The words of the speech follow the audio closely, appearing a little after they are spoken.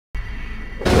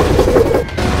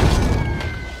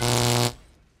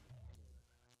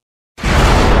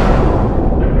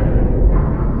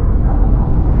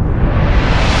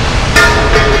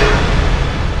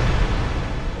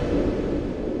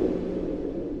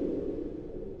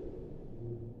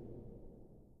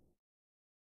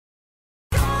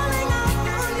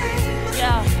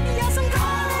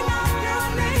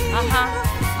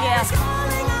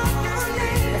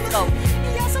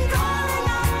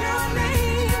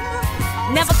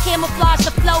Never camouflage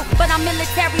the flow, but I'm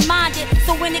military minded.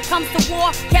 So when it comes to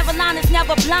war, Carolina's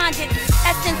never blinded.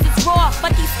 Essence is raw,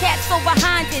 but these cats so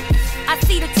behind it. I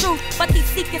see the truth, but these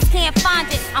seekers can't find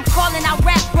it. I'm calling out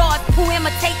rap broads who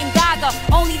imitating Gaga,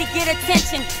 only to get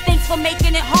attention. Thanks for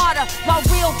making it harder, while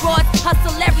real broads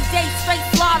hustle every day, straight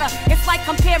slaughter. It's like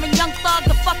comparing Young Thug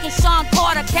to fucking Sean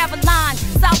Carter. Caroline,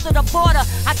 south of the border,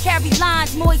 I carry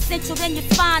lines more essential than your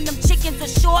spine. Them chickens are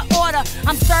short order.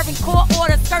 I'm serving court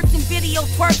orders, skirts and video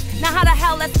twerks. Now how the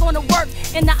hell that's gonna work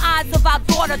in the eyes of our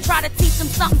daughter? Try to teach them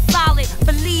something solid.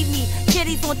 Believe me,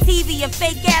 kitties on TV and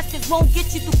fake asses won't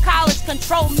get you through college.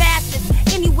 Control masses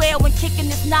anywhere when kicking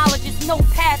this knowledge is no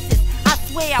passes. I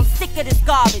swear I'm sick of this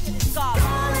garbage. Calling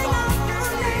out your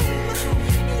name.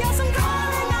 Yes, I'm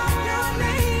calling out your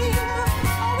name.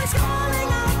 Always calling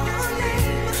out your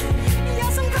name.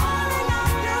 Yes, I'm calling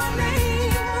out your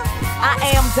name.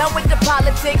 I am done with the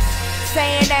politics,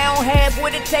 saying I don't have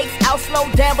what it takes. I'll slow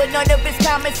down, but none of it's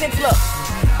common sense. Look,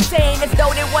 saying as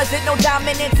though there wasn't no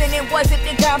dominance and it wasn't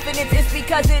in confidence. It's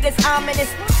because it is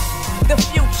ominous. The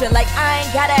future, like I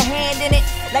ain't got a hand in it.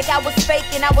 Like I was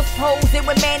faking, I was posing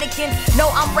with mannequins. No,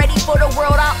 I'm ready for the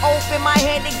world, I open my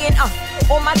hand again.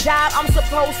 On my job, I'm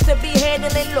supposed to be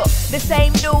handling, look, the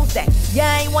same dudes that ya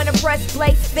ain't wanna press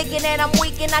play, thinking that I'm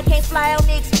weak and I can't fly on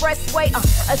the expressway.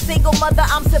 A single mother,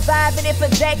 I'm surviving it for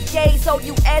decades. So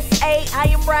USA, I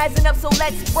am rising up, so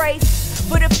let's brace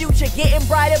for the future, getting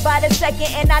brighter by the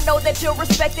second. And I know that you'll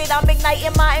respect it, I'm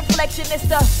igniting my inflection. It's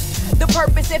the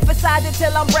purpose, emphasize it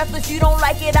till I'm breathless. You don't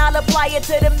like it, I'll apply it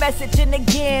to the message. And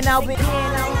again, I'll be Yes,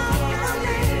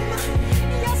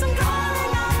 I'm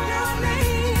calling out your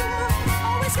name.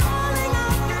 Always calling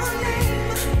out your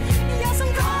name. Yes,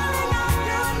 I'm calling out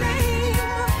your name.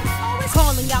 Always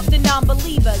Calling out the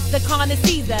non-believers, the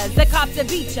connoisseurs, the cops that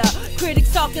beat ya.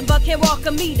 Critics talking but can't walk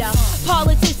a meter.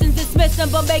 Politicians dismiss them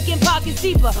but making pockets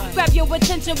deeper. Grab your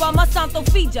attention while my Santo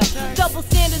feed ya. Double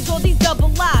standards, all these double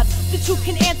lives. The truth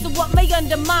can answer what may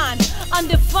undermine.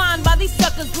 Undefined by these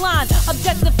suckers blind.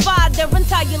 Objectified their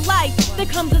entire life. There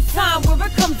comes a time where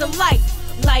it comes to light.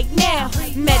 Like now,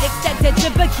 medics that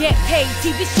did but get paid.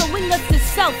 TV showing us this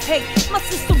self-hate. My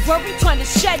sister worried trying to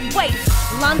shed weight.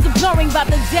 Lines are blurring by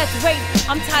the death rate.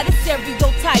 I'm tired of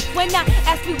stereotype. When I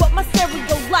ask me what my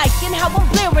stereo like and how I'm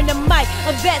blaring the mic.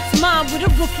 A vet's mind with a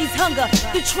rookie's hunger.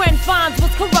 The trend finds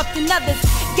what's corrupting others.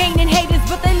 Gaining haters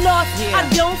but they lost. I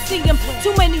don't see them.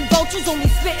 Too many vultures only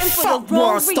spitting for Fuck the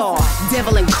wrong World Star, reason.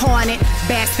 devil incarnate,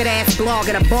 bastard ass blog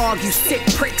at a bog. You sick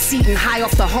pricks eating high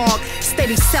off the hog.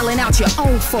 Steady selling out your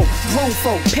own folk, grown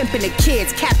folk, pimping the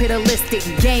kids. Capitalistic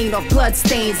gain of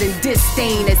bloodstains and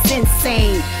disdain. It's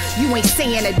insane. You ain't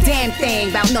saying a damn thing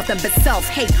about nothing but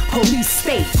self-hate, police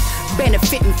state.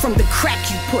 Benefiting from the crack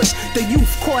you push. The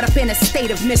youth caught up in a state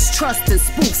of mistrust and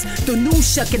spoofs. The new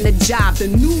shucking the job, the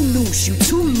new loose, you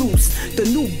too loose. The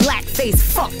new blackface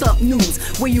fucked up news.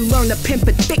 Where you learn to pimp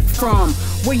a dick from.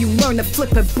 Where you learn to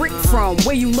flip a brick from.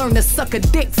 Where you learn to suck a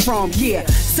dick from. Yeah,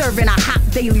 serving a hot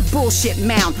daily bullshit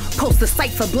mound. Post a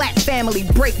site for black family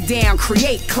breakdown.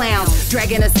 Create clowns,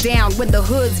 dragging us down when the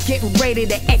hood's getting ready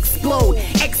to explode.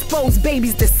 Expose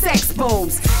babies to sex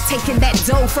bulbs. Taking that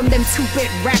dough from them 2-bit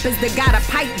rappers that got a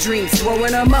pipe dream,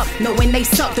 throwing them up, knowing they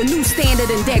suck. The new standard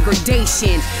in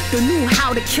degradation, the new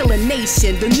how to kill a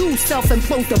nation, the new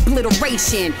self-imposed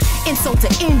obliteration, insult to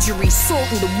injury,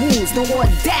 sorting the wounds. No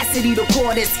audacity to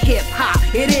call this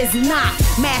hip-hop, it is not.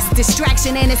 Mass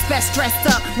distraction and it's best dressed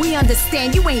up. We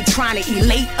understand you ain't trying to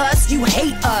elate us, you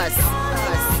hate us.